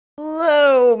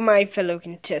my fellow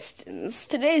contestants.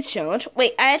 Today's challenge.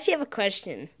 Wait, I actually have a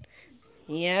question.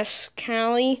 Yes,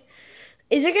 Callie?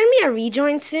 Is there going to be a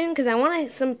rejoin soon? Because I want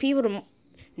some people to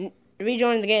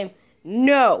rejoin the game.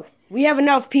 No, we have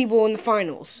enough people in the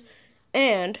finals.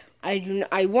 And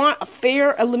I want a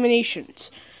fair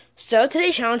eliminations. So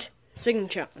today's challenge, singing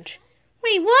challenge.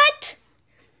 Wait, what?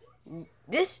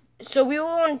 So we will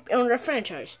on our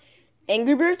franchise.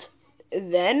 Angry Birds,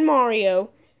 then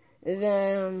Mario,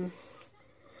 then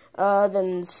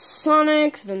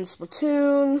Sonic, then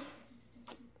Splatoon,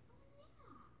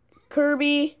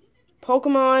 Kirby,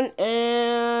 Pokemon,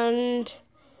 and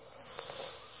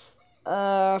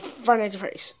Five Nights at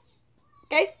Freddy's.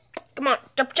 Okay? Come on,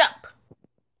 jump.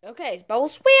 Okay,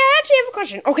 Bubbles. Wait, I actually have a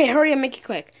question. Okay, hurry up, make it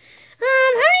quick.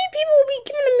 How many people will be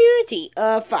given immunity?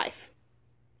 5.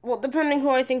 Well, depending who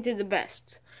I think did the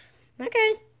best.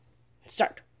 Okay.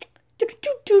 Start.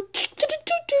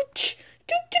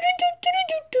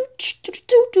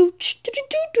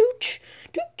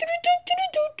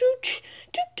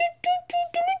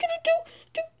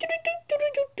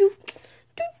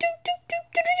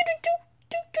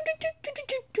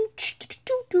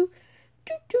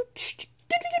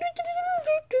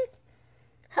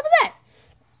 How was that?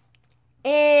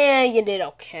 And you did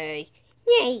okay.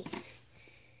 Yay.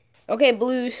 Okay,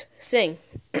 Blues, sing.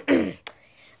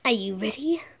 Are you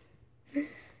ready?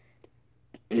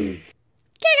 Okay,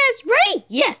 guys, ready?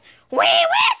 Yes. We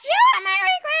wish you a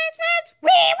Merry Christmas.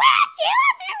 We wish you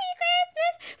a Merry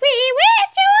Christmas. We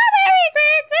wish you a Merry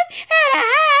Christmas and a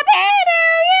Happy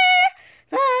New Year.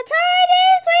 The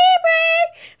tidings we bring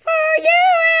for you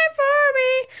and for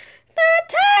me. The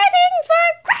tidings for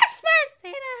Christmas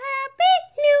and a Happy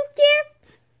New Year.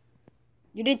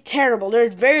 You did terrible.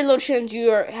 There's very low chance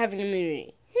you are having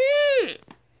immunity.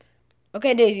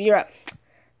 Okay, Daisy, you're up.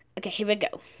 Okay, here we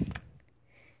go.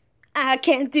 I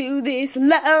can't do this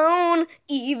alone,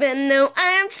 even though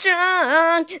I'm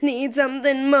strong. Need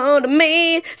something more to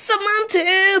me, someone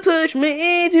to push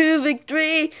me to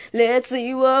victory. Let's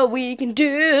see what we can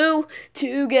do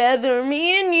together,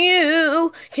 me and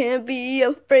you. Can't be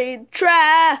afraid to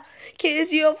try,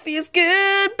 'cause you'll feel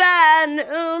goodbye.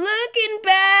 No looking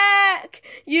back.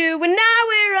 You and I,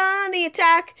 we're on the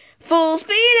attack. Full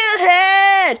speed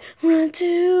ahead, run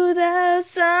to the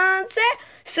sunset.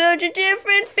 Such a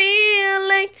different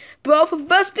feeling. Both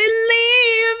of us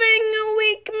believing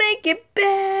we can make it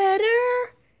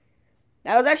better.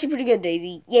 That was actually pretty good,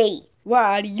 Daisy. Yay.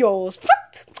 Wario's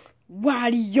fucked.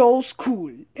 Wario's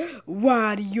cool.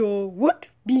 Wario would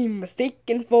be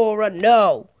mistaken for a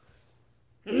no.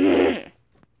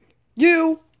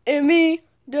 You and me,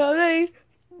 Daisy.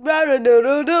 No,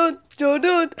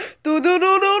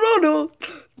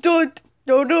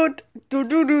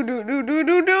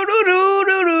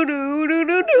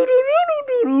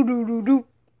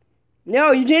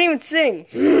 you didn't even sing.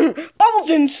 Bubbles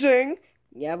didn't sing.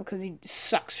 Yeah, because he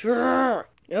sucks.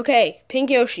 Okay, Pink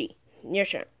Yoshi, your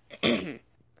turn.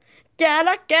 Get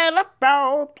up,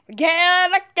 ball.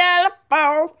 Get up,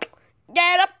 ball.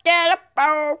 Get up,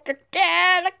 ball.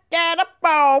 Get up,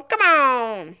 ball. Come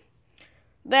on.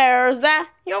 There's that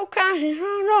yokai,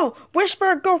 oh no,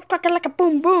 whisper goes cracking like a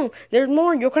boom boom. There's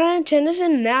more yokai tennis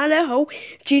in Idaho.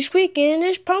 Cheese squeak in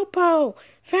his popo.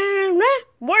 Where did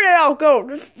it all go?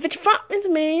 If you fought with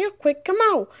me, you quick, come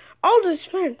on. All this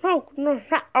fun, no, we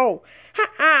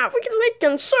can make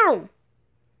them soon.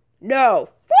 No.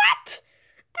 What?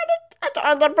 I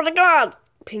thought that pretty good.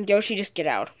 Pink Yoshi, just get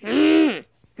out.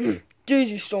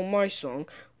 Daisy stole my song.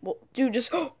 Well, dude,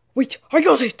 just, wait, I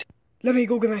got it. Let me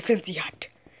go get my fancy hat.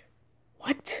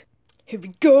 What? Here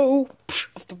we go,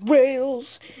 off the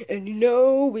rails, and you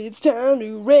know it's time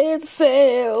to raise the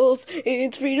sails.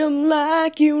 It's freedom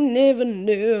like you never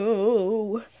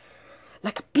knew.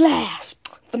 Like a blast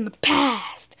from the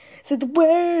past. Said the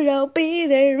word, I'll be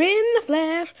there in the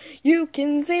flash. You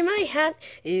can say my hat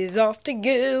is off to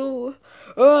go.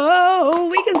 Oh,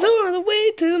 we can soar the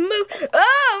way to the moon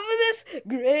over this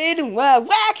great and wild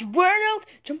wacky world.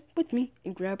 Jump with me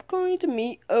and grab a coin to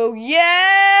me. Oh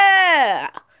yeah!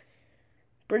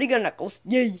 Pretty good, Knuckles.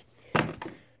 Yay!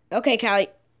 Okay, Callie.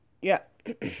 Yeah.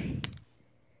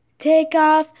 Take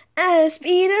off at the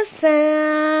speed of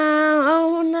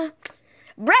sound.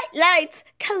 Bright lights,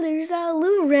 colors all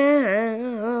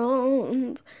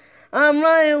around. I'm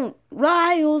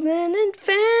riled and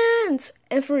advanced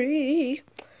and free.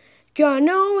 Got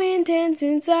no intent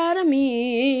inside of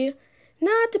me.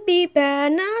 Not to be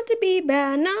bad, not to be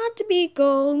bad, not to be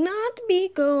gold, not to be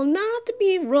gold, not to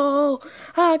be roll.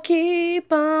 I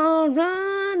keep on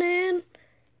running.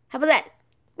 How about that?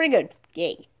 Pretty good.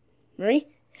 Yay. Ready?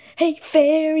 Hey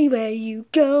fairy, where you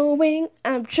going?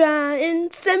 I'm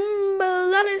trying to assemble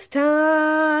all this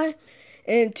time.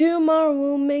 And tomorrow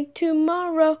will make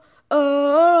tomorrow.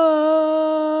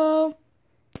 Oh,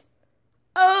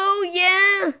 oh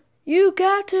yeah. You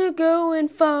got to go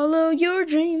and follow your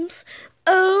dreams.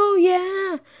 Oh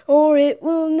yeah. Or it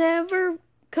will never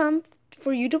come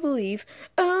for you to believe.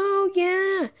 Oh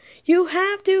yeah. You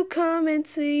have to come and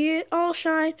see it all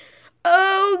shine.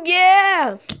 Oh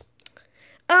yeah.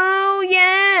 Oh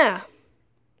yeah.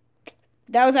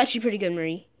 That was actually pretty good,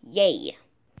 Marie. Yay.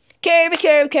 Kirby,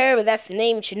 Kirby, Kirby, that's the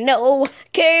name you should know.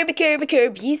 Kirby, Kirby,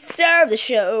 Kirby, he served the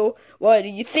show. What do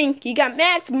you think? He got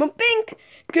maximum pink.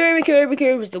 Kirby, Kirby,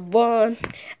 Kirby's the one.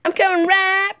 I'm coming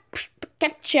right,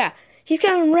 gotcha. He's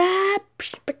coming right,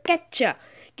 gotcha.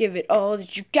 Give it all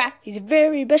that you got. He's the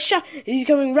very best shot. He's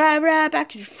coming right back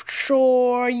to the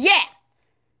shore. Yeah.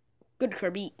 Good,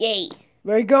 Kirby. Yay.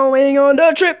 We're going on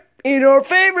the trip in our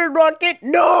favorite rocket.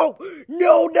 No,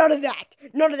 none of that.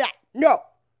 None of that. No.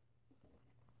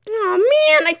 Oh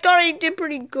man, I thought I did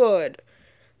pretty good.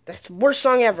 That's the worst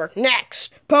song ever.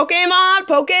 Next. Pokemon,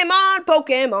 Pokemon,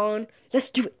 Pokemon.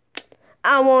 Let's do it.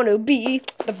 I want to be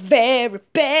the very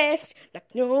best, like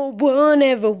no one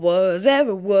ever was.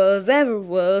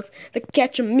 The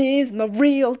catch 'em is my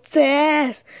real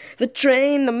test. The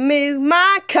train them is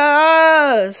my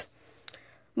cause.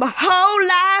 My whole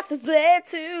life has led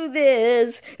to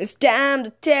this. It's time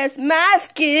to test my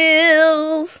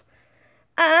skills.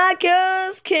 I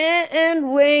just can't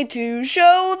wait to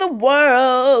show the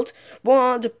world.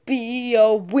 Want to be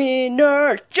a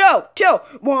winner. Joe,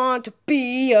 want to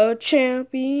be a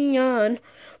champion.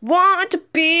 Want to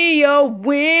be a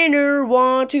winner.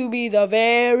 Want to be the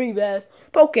very best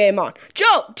Pokemon.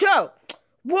 Joe,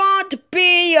 want to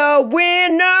be a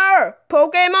winner.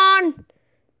 Pokemon.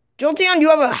 Jolteon, you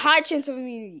have a high chance of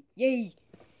immunity. Yay.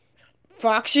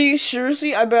 Foxy,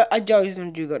 seriously? I doubt he's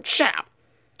gonna do good. Shut up.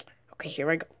 Okay,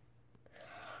 here I go.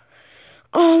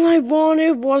 All I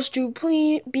wanted was to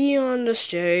be on the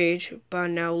stage,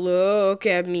 but now look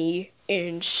at me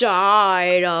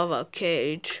inside of a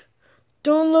cage.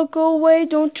 Don't look away,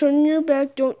 don't turn your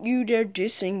back, don't you dare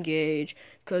disengage.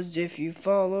 'Cause if you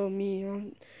follow me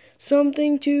on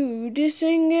something to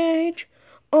disengage,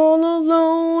 all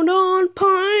alone on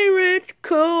Pirate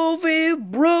Cove,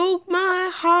 it broke my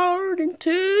heart in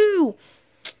two.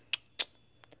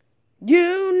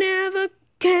 You never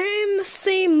came to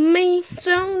see me,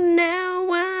 so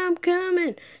now I'm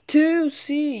coming to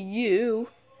see you.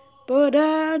 But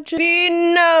I just be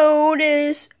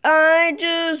noticed, I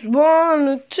just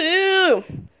wanted to.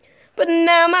 But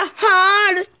now my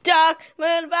heart is dark,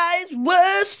 my body's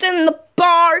worse than the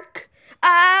bark.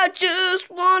 I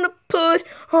just want to put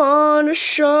on a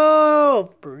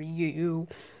show for you.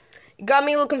 You got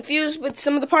me a little confused with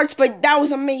some of the parts, but that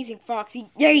was amazing,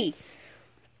 Foxy. Yay!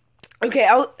 Okay,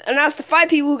 I'll announce the 5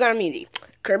 people who got immunity.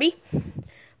 Kirby,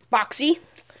 Foxy,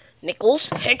 Nichols,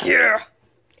 heck yeah,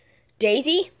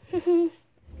 Daisy, and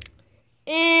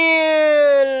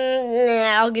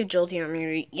I'll give Jolteon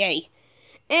immunity. Yay!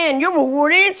 And your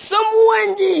reward is some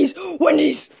Wendy's.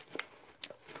 Wendy's.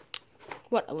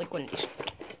 What? I like Wendy's.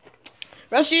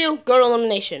 Rest of you, go to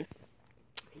elimination.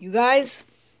 You guys,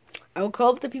 I will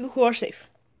call up the people who are safe.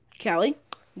 Callie.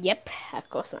 Yep, of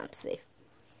course I'm safe.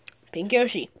 Pink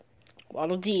Yoshi.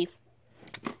 Waddle Dee.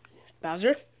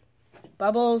 Bowser.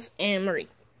 Bubbles. And Marie.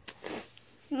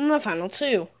 And the final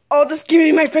 2. Oh, just give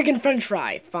me my freaking french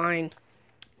fry. Fine.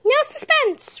 No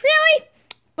suspense. Really?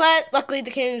 But luckily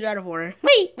the cannon's out of order.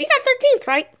 Wait, we got 13th,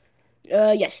 right?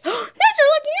 Yes. That's our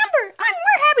lucky number.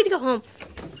 We're happy to go home.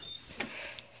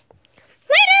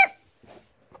 Later.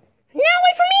 Now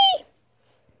wait for me.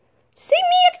 Sing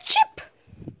me a chip.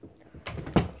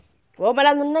 Well, but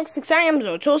on the next exam,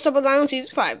 so Toast Up with Lion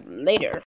Season 5. Later.